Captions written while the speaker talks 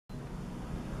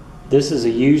This is a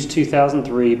used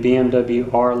 2003 BMW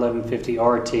R1150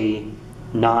 RT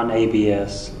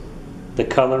non-ABS. The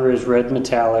color is red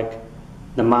metallic.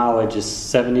 The mileage is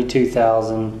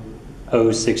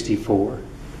 72,064.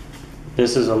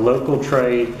 This is a local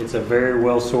trade. It's a very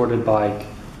well sorted bike.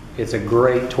 It's a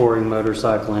great touring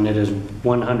motorcycle and it is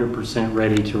 100%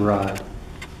 ready to ride.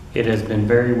 It has been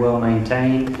very well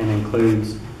maintained and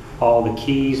includes all the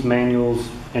keys, manuals,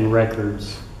 and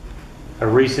records. A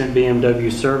recent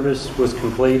BMW service was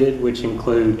completed, which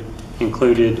included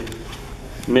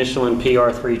Michelin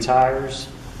PR3 Tires,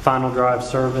 final drive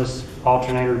service,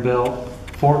 alternator belt,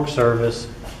 fork service,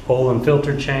 oil and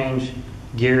filter change,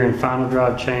 gear and final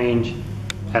drive change,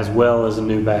 as well as a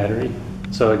new battery.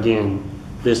 So again,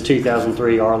 this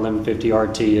 2003 R1150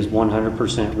 RT is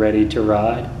 100% ready to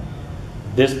ride.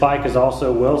 This bike is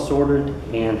also well sorted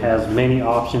and has many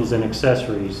options and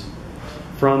accessories.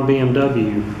 From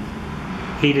BMW,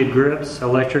 heated grips,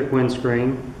 electric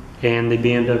windscreen, and the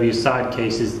BMW Side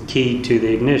Cases keyed to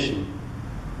the ignition.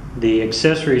 The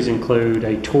accessories include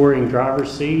a touring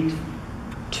driver's seat,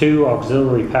 2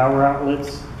 auxiliary power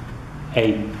outlets,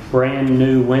 a brand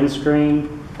new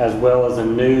windscreen, as well as a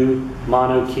new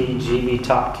mono-key Givi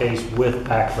top case with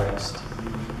backrest.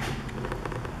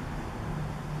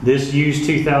 This used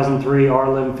 2003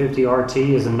 R1150 RT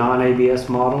is a non-ABS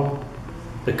model.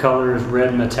 The color is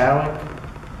red metallic.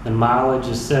 The mileage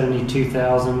is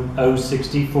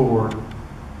 72,064,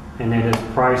 and it is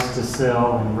priced to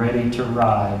sell and ready to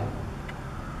ride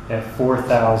at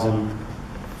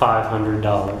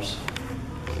 $4,500.